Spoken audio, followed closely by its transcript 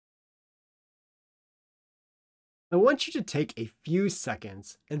I want you to take a few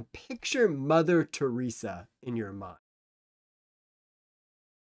seconds and picture Mother Teresa in your mind.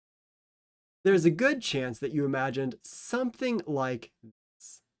 There's a good chance that you imagined something like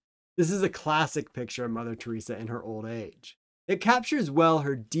this. This is a classic picture of Mother Teresa in her old age. It captures well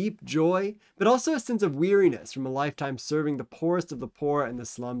her deep joy, but also a sense of weariness from a lifetime serving the poorest of the poor in the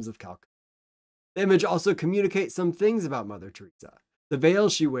slums of Calcutta. The image also communicates some things about Mother Teresa. The veil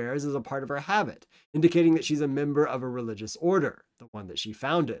she wears is a part of her habit, indicating that she's a member of a religious order, the one that she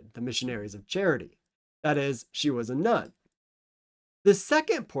founded, the Missionaries of Charity. That is, she was a nun. The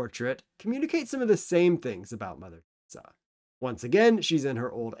second portrait communicates some of the same things about Mother Teresa. Once again, she's in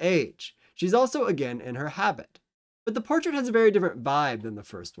her old age. She's also again in her habit. But the portrait has a very different vibe than the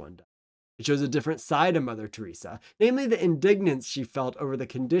first one does. It shows a different side of Mother Teresa, namely the indignance she felt over the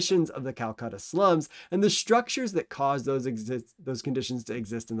conditions of the Calcutta slums and the structures that caused those conditions to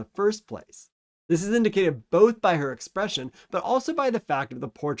exist in the first place. This is indicated both by her expression, but also by the fact of the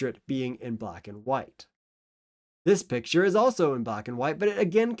portrait being in black and white. This picture is also in black and white, but it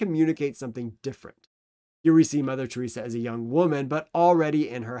again communicates something different. Here we see Mother Teresa as a young woman, but already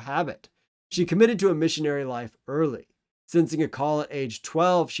in her habit. She committed to a missionary life early. Sensing a call at age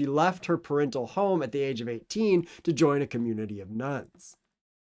 12, she left her parental home at the age of 18 to join a community of nuns.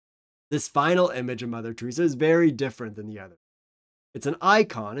 This final image of Mother Teresa is very different than the other. It's an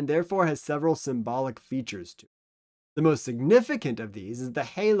icon and therefore has several symbolic features to it. The most significant of these is the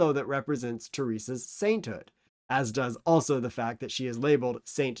halo that represents Teresa's sainthood, as does also the fact that she is labeled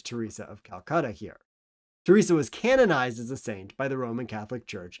Saint Teresa of Calcutta here. Teresa was canonized as a saint by the Roman Catholic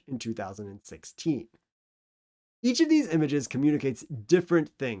Church in 2016. Each of these images communicates different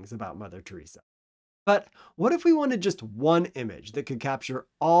things about Mother Teresa. But what if we wanted just one image that could capture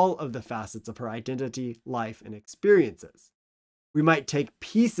all of the facets of her identity, life, and experiences? We might take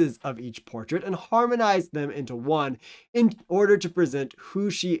pieces of each portrait and harmonize them into one in order to present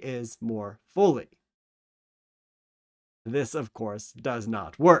who she is more fully. This, of course, does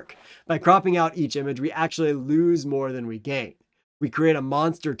not work. By cropping out each image, we actually lose more than we gain. We create a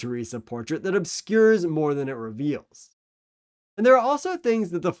monster Teresa portrait that obscures more than it reveals. And there are also things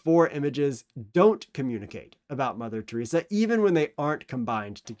that the four images don't communicate about Mother Teresa, even when they aren't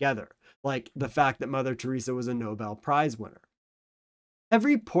combined together, like the fact that Mother Teresa was a Nobel Prize winner.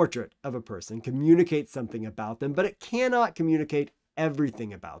 Every portrait of a person communicates something about them, but it cannot communicate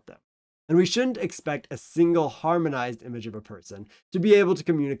everything about them. And we shouldn't expect a single harmonized image of a person to be able to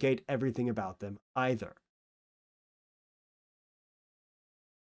communicate everything about them either.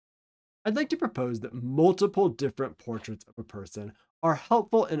 I'd like to propose that multiple different portraits of a person are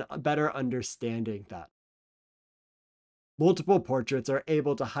helpful in better understanding that. Multiple portraits are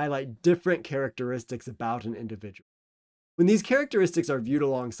able to highlight different characteristics about an individual. When these characteristics are viewed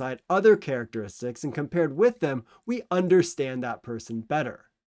alongside other characteristics and compared with them, we understand that person better.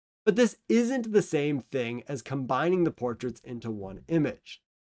 But this isn't the same thing as combining the portraits into one image.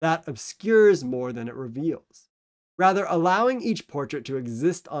 That obscures more than it reveals. Rather, allowing each portrait to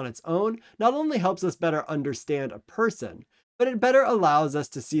exist on its own not only helps us better understand a person, but it better allows us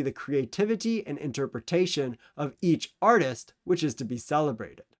to see the creativity and interpretation of each artist, which is to be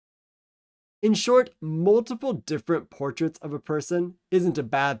celebrated. In short, multiple different portraits of a person isn't a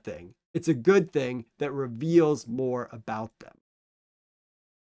bad thing. It's a good thing that reveals more about them.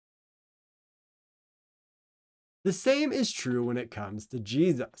 The same is true when it comes to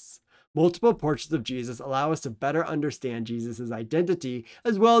Jesus. Multiple portraits of Jesus allow us to better understand Jesus' identity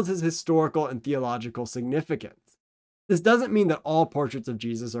as well as his historical and theological significance. This doesn't mean that all portraits of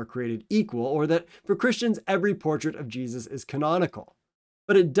Jesus are created equal or that for Christians every portrait of Jesus is canonical.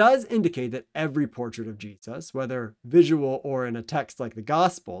 But it does indicate that every portrait of Jesus, whether visual or in a text like the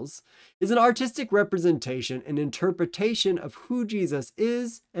Gospels, is an artistic representation and interpretation of who Jesus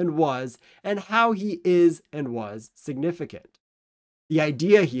is and how he is and was significant. The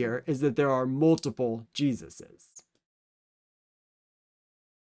idea here is that there are multiple Jesuses.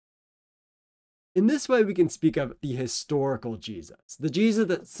 In this way, we can speak of the historical Jesus, the Jesus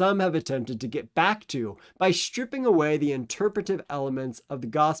that some have attempted to get back to by stripping away the interpretive elements of the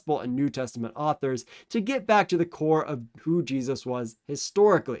Gospel and New Testament authors to get back to the core of who Jesus was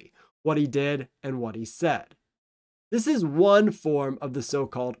historically, what he did and what he said. This is one form of the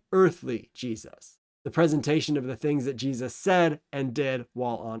so-called earthly Jesus, the presentation of the things that Jesus said and did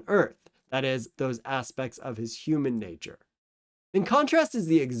while on earth, that is, those aspects of his human nature. In contrast is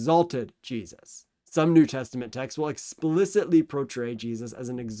the exalted Jesus. Some New Testament texts will explicitly portray Jesus as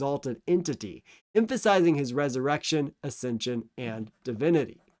an exalted entity, emphasizing his resurrection, ascension, and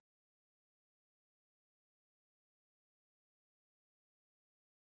divinity.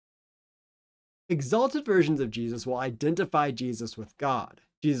 Exalted versions of Jesus will identify Jesus with God.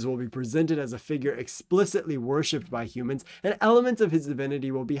 Jesus will be presented as a figure explicitly worshipped by humans, and elements of his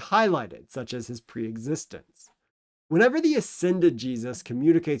divinity will be highlighted, such as his pre-existence. Whenever the ascended Jesus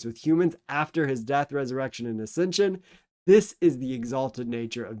communicates with humans after his death, resurrection, and ascension, this is the exalted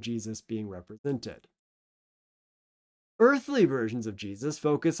nature of Jesus being represented. Earthly versions of Jesus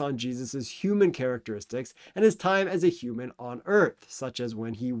focus on Jesus' human characteristics and his time as a human on earth, such as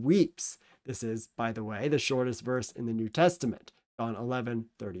when he weeps. This is, by the way, the shortest verse in the New Testament, John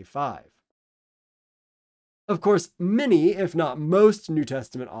 11:35. Of course, many, if not most, New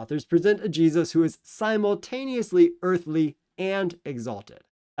Testament authors present a Jesus who is simultaneously earthly and exalted,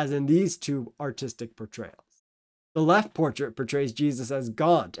 as in these two artistic portrayals. The left portrait portrays Jesus as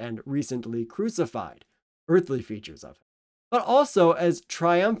gaunt and recently crucified, earthly features of him, but also as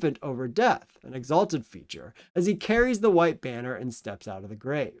triumphant over death, an exalted feature, as he carries the white banner and steps out of the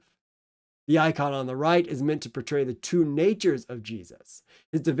grave. The icon on the right is meant to portray the two natures of Jesus,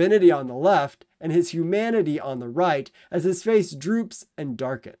 his divinity on the left and his humanity on the right, as his face droops and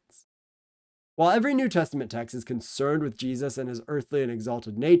darkens. While every New Testament text is concerned with Jesus and his earthly and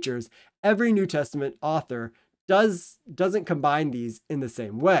exalted natures, every New Testament author doesn't combine these in the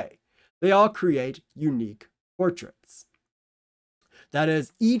same way. They all create unique portraits. That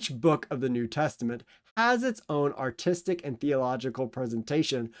is, each book of the New Testament has its own artistic and theological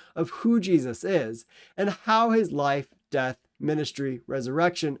presentation of who Jesus is and how his life, death, ministry,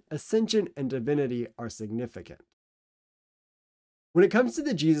 resurrection, ascension, and divinity are significant. When it comes to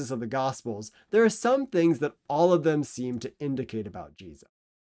the Jesus of the Gospels, there are some things that all of them seem to indicate about Jesus.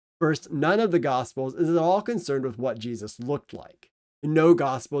 First, none of the Gospels is at all concerned with what Jesus looked like. In no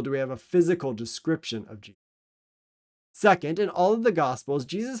Gospel do we have a physical description of Jesus. Second, in all of the Gospels,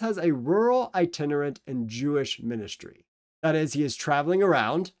 Jesus has a rural, itinerant, and Jewish ministry. That is, he is traveling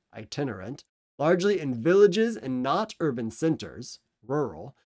around, itinerant, largely in villages and not urban centers,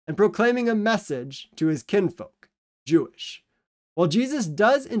 rural, and proclaiming a message to his kinfolk, Jewish. While Jesus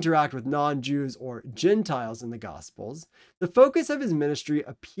does interact with non-Jews or Gentiles in the Gospels, the focus of his ministry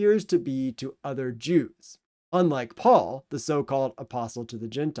appears to be to other Jews, unlike Paul, the so-called apostle to the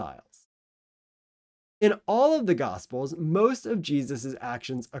Gentiles. In all of the Gospels, most of Jesus'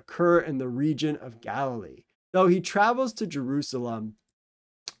 actions occur in the region of Galilee, though he travels to Jerusalem,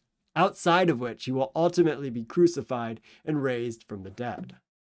 outside of which he will ultimately be crucified and raised from the dead.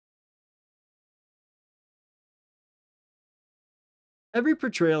 Every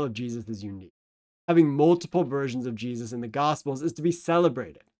portrayal of Jesus is unique. Having multiple versions of Jesus in the Gospels is to be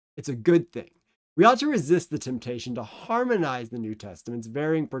celebrated. It's a good thing. We ought to resist the temptation to harmonize the New Testament's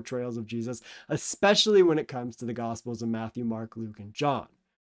varying portrayals of Jesus, especially when it comes to the Gospels of Matthew, Mark, Luke, and John.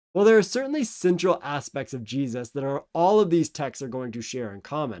 While there are certainly central aspects of Jesus that all of these texts are going to share in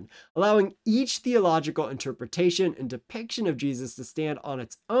common, allowing each theological interpretation and depiction of Jesus to stand on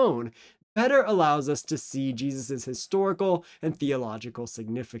its own better allows us to see Jesus' historical and theological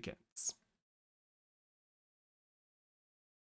significance.